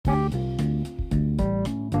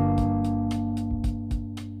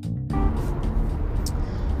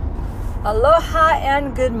Aloha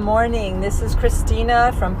and good morning. This is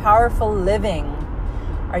Christina from Powerful Living.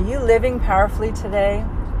 Are you living powerfully today?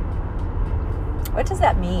 What does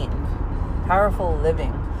that mean? Powerful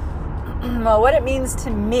living. Well, what it means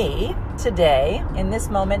to me today, in this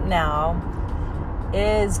moment now,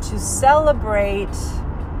 is to celebrate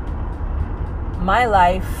my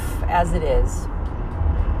life as it is.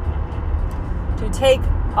 To take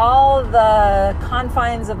all the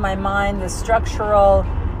confines of my mind, the structural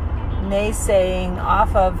naysaying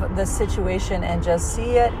off of the situation and just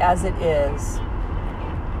see it as it is.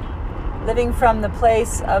 Living from the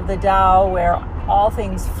place of the Tao where all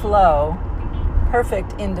things flow,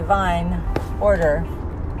 perfect in divine order.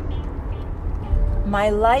 My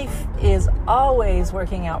life is always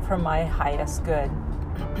working out for my highest good.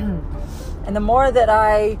 And the more that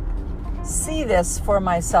I see this for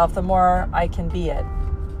myself, the more I can be it.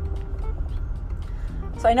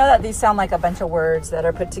 So I know that these sound like a bunch of words that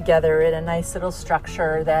are put together in a nice little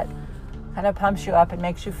structure that kind of pumps you up and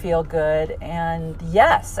makes you feel good. And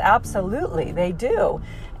yes, absolutely, they do.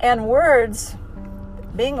 And words,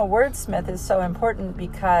 being a wordsmith is so important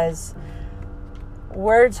because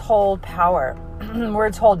words hold power.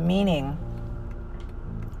 Words hold meaning.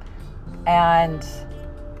 And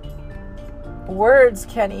words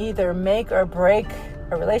can either make or break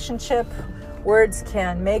a relationship. Words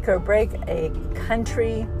can make or break a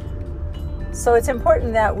country. So it's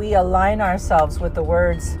important that we align ourselves with the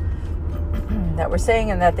words that we're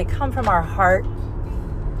saying and that they come from our heart,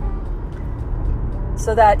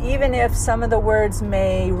 so that even if some of the words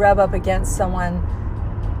may rub up against someone,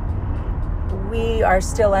 we are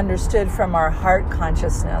still understood from our heart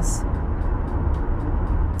consciousness.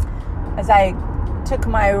 As I took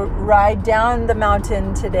my ride down the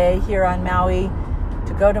mountain today here on Maui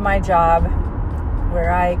to go to my job, where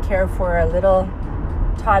I care for a little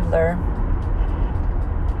toddler,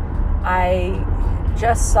 I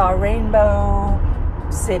just saw Rainbow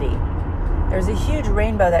City. There's a huge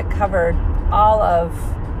rainbow that covered all of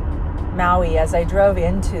Maui. As I drove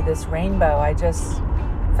into this rainbow, I just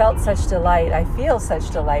felt such delight. I feel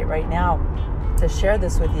such delight right now to share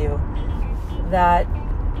this with you, that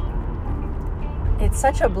it's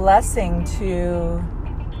such a blessing to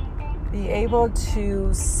be able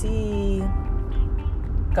to see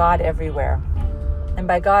God everywhere. And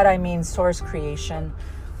by God, I mean source creation,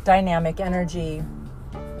 dynamic energy.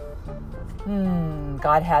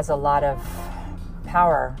 God has a lot of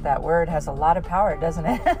power. That word has a lot of power, doesn't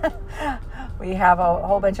it? We have a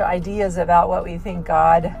whole bunch of ideas about what we think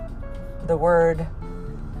God, the word,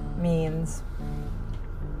 means.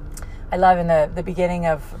 I love in the beginning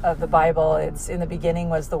of the Bible, it's in the beginning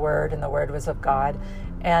was the Word, and the Word was of God.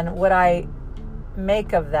 And what I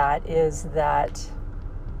make of that is that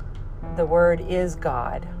the Word is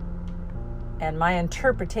God. And my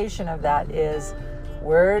interpretation of that is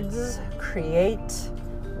words create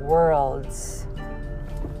worlds.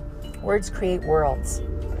 Words create worlds.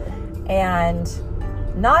 And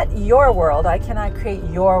not your world. I cannot create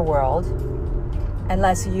your world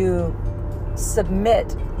unless you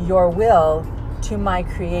submit your will to my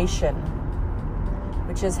creation,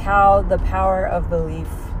 which is how the power of belief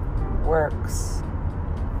works,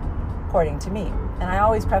 according to me. And I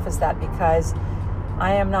always preface that because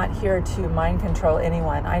I am not here to mind control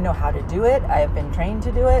anyone. I know how to do it. I have been trained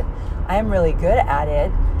to do it. I am really good at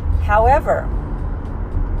it. However,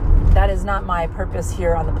 that is not my purpose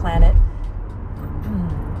here on the planet.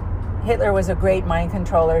 Hitler was a great mind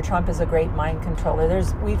controller. Trump is a great mind controller.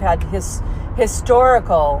 We've had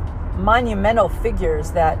historical, monumental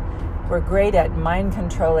figures that were great at mind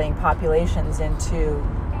controlling populations into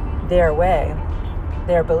their way,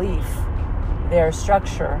 their belief, their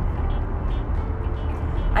structure.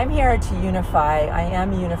 I'm here to unify. I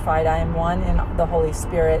am unified. I am one in the Holy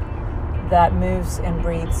Spirit that moves and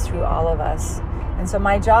breathes through all of us. And so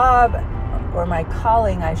my job, or my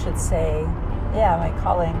calling, I should say, my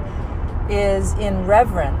calling is in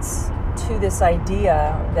reverence to this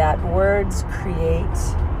idea that words create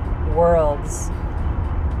worlds.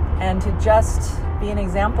 And to just be an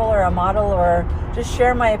example or a model, or just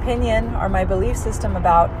share my opinion or my belief system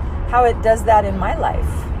about how it does that in my life.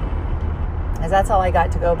 As that's all I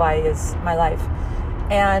got to go by is my life.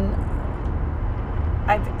 And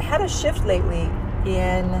I've had a shift lately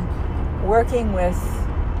in working with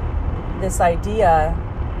this idea.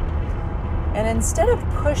 And instead of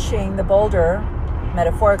pushing the boulder,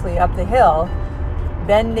 metaphorically, up the hill,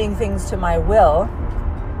 bending things to my will,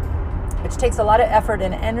 which takes a lot of effort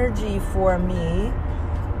and energy for me,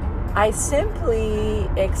 I simply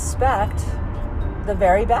expect the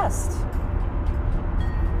very best.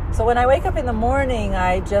 So when I wake up in the morning,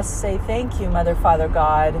 I just say, thank you, Mother, Father,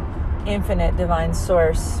 God, infinite divine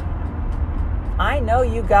source, I know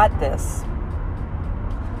you got this.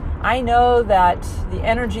 I know that the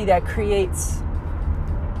energy that creates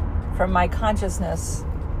from my consciousness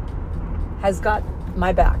has got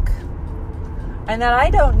my back. And that I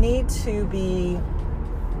don't need to be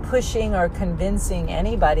pushing or convincing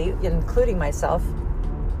anybody, including myself,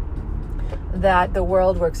 that the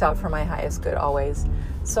world works out for my highest good always.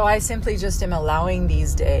 So I simply just am allowing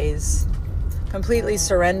these days, completely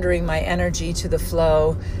surrendering my energy to the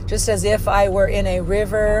flow, just as if I were in a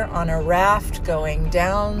river on a raft going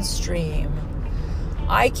downstream.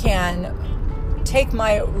 I can take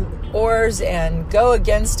my oars and go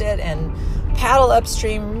against it and paddle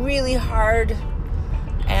upstream really hard,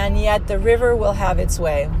 and yet the river will have its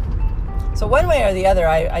way. So one way or the other,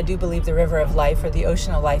 I do believe the river of life or the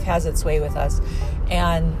ocean of life has its way with us.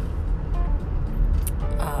 And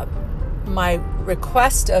my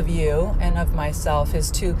request of you and of myself is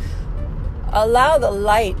to allow the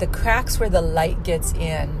light, the cracks where the light gets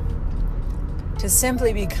in, to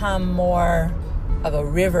simply become more of a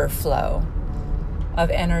river flow of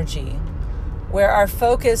energy, where our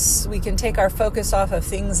focus, we can take our focus off of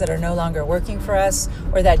things that are no longer working for us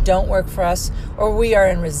or that don't work for us or we are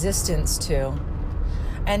in resistance to,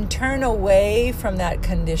 and turn away from that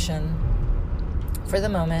condition for the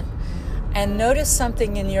moment and notice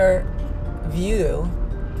something in your view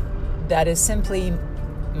that is simply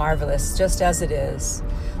marvelous, just as it is.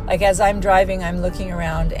 Like as I'm driving, I'm looking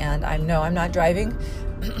around and I'm not driving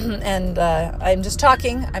and I'm just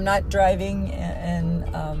talking. I'm not driving and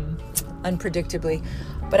unpredictably,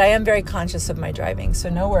 but I am very conscious of my driving, so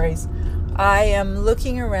no worries. I am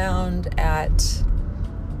looking around at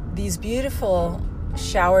these beautiful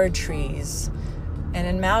shower trees, and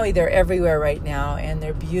in Maui they're everywhere right now, and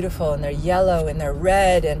they're beautiful, and they're yellow, and they're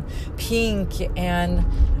red and pink, and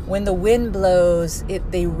when the wind blows,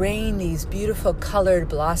 they rain these beautiful colored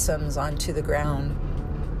blossoms onto the ground,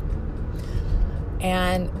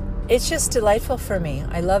 and it's just delightful for me.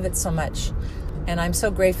 I love it so much. And I'm so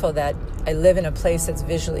grateful that I live in a place that's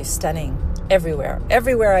visually stunning everywhere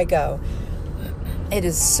I go. It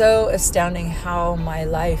is so astounding how my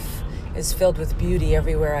life is filled with beauty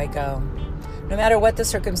everywhere I go. No matter what the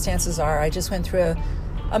circumstances are, I just went through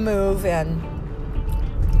a move, and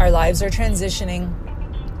our lives are transitioning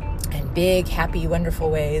in big, happy, wonderful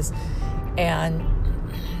ways. And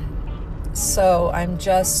so I'm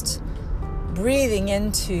just breathing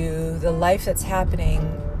into the life that's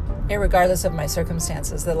happening irregardless of my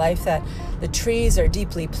circumstances, the life that the trees are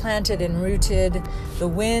deeply planted and rooted, the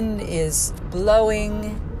wind is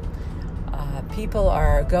blowing, people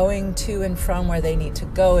are going to and from where they need to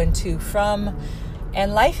go and to from,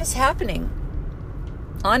 and life is happening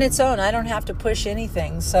on its own. I don't have to push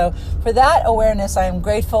anything. So for that awareness, I am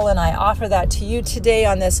grateful, and I offer that to you today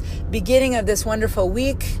on this beginning of this wonderful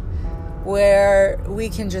week, where we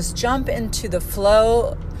can just jump into the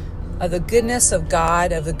flow of the goodness of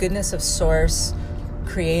God, of the goodness of Source,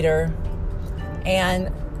 Creator,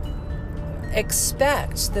 and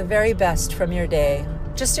expect the very best from your day.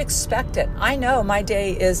 Just expect it. I know my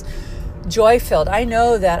day is joy-filled. I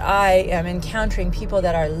know that I am encountering people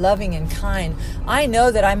that are loving and kind. I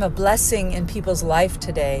know that I'm a blessing in people's life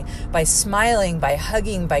today by smiling, by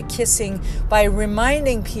hugging, by kissing, by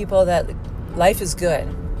reminding people that life is good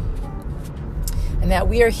and that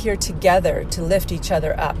we are here together to lift each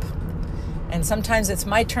other up. And sometimes it's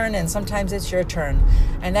my turn and sometimes it's your turn.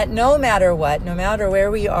 And that no matter what, no matter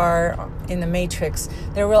where we are in the matrix,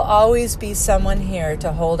 there will always be someone here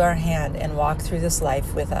to hold our hand and walk through this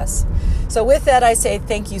life with us. So with that, I say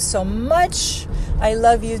thank you so much. I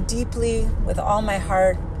love you deeply with all my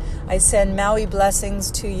heart. I send Maui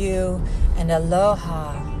blessings to you, and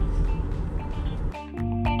aloha.